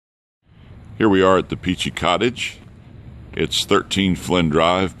Here we are at the Peachy Cottage. It's 13 Flynn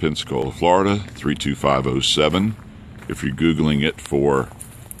Drive, Pensacola, Florida, 32507. If you're Googling it for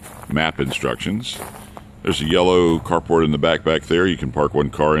map instructions. There's a yellow carport in the back there. You can park one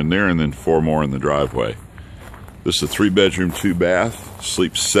car in there and then 4 more in the driveway. This is a 3-bedroom, 2-bath.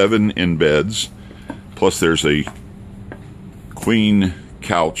 Sleeps 7 in beds. Plus there's a queen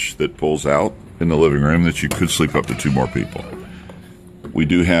couch that pulls out in the living room that you could sleep up to 2 more people. We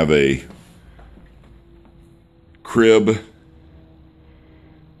do have a crib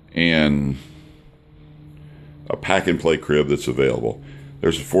and a pack-and-play crib that's available.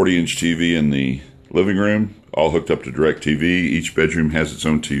 There's a 40-inch TV in the living room, all hooked up to DirecTV. Each bedroom has its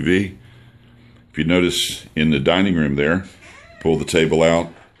own TV. If you notice in the dining room there, pull the table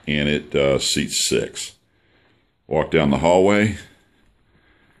out and it seats 6. Walk down the hallway.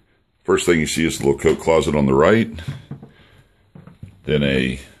 First thing you see is a little coat closet on the right. Then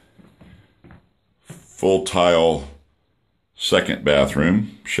a full tile second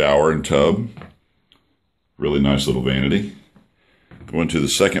bathroom, shower and tub. Really nice little vanity. Go into the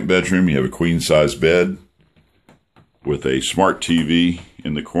second bedroom, you have a queen size bed with a smart TV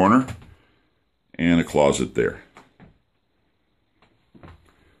in the corner and a closet there.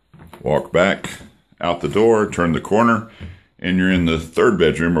 Walk back out the door, turn the corner, and you're in the third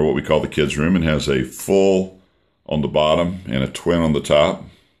bedroom, or what we call the kids' room, and has a full on the bottom and a twin on the top.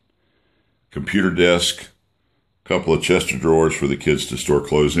 Computer desk, a couple of chest of drawers for the kids to store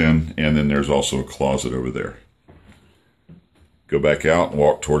clothes in, and then there's also a closet over there. Go back out and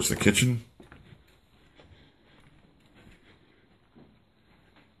walk towards the kitchen.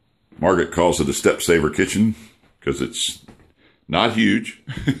 Margaret calls it a step-saver kitchen because it's not huge,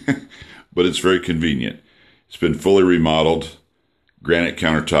 but it's very convenient. It's been fully remodeled. Granite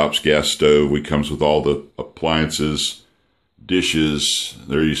countertops, gas stove. It comes with all the appliances, dishes.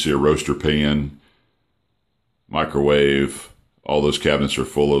 There you see a roaster pan, microwave. All those cabinets are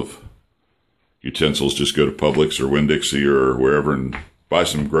full of utensils. Just go to Publix or Winn-Dixie or wherever and buy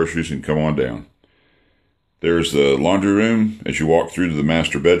some groceries and come on down. There's the laundry room as you walk through to the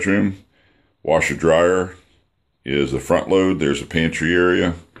master bedroom. Washer dryer is the front load. There's a pantry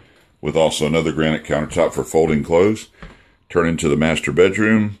area with also another granite countertop for folding clothes. Turn into the master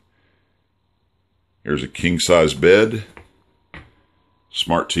bedroom. Here's a king-size bed.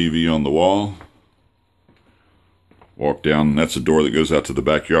 Smart TV on the wall. Walk down, that's a door that goes out to the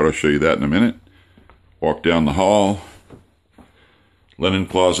backyard. I'll show you that in a minute. Walk down the hall. Linen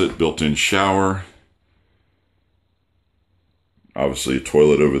closet, built-in shower. Obviously a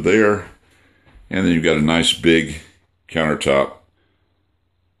toilet over there. And then you've got a nice big countertop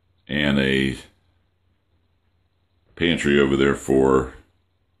and a pantry over there for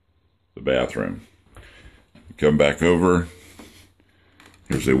the bathroom. Come back over.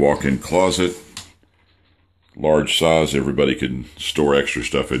 Here's a walk-in closet. Large size. Everybody can store extra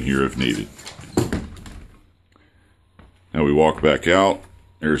stuff in here if needed. Now we walk back out.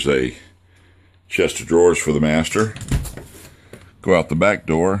 There's a chest of drawers for the master. Go out the back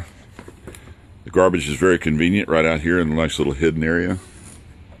door. The garbage is very convenient right out here in a nice little hidden area.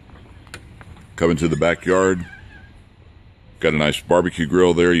 Come into the backyard. Got a nice barbecue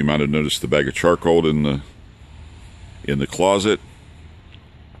grill there. You might have noticed the bag of charcoal in the closet.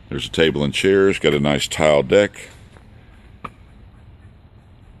 There's a table and chairs. Got a nice tile deck.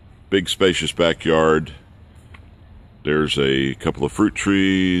 Big spacious backyard. There's a couple of fruit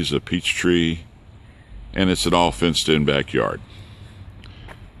trees, a peach tree, and it's an all fenced in backyard.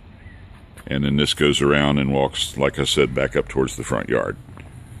 And then this goes around and walks, like I said, back up towards the front yard.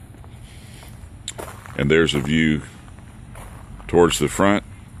 And there's a view towards the front.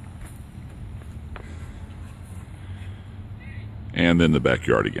 And then the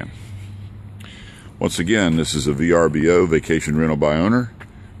backyard again. Once again, this is a VRBO, Vacation Rental by Owner.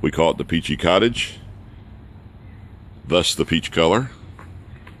 We call it the Peachy Cottage. Thus the peach color.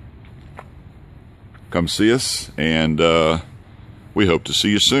 Come see us, and we hope to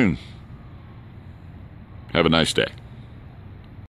see you soon. Have a nice day.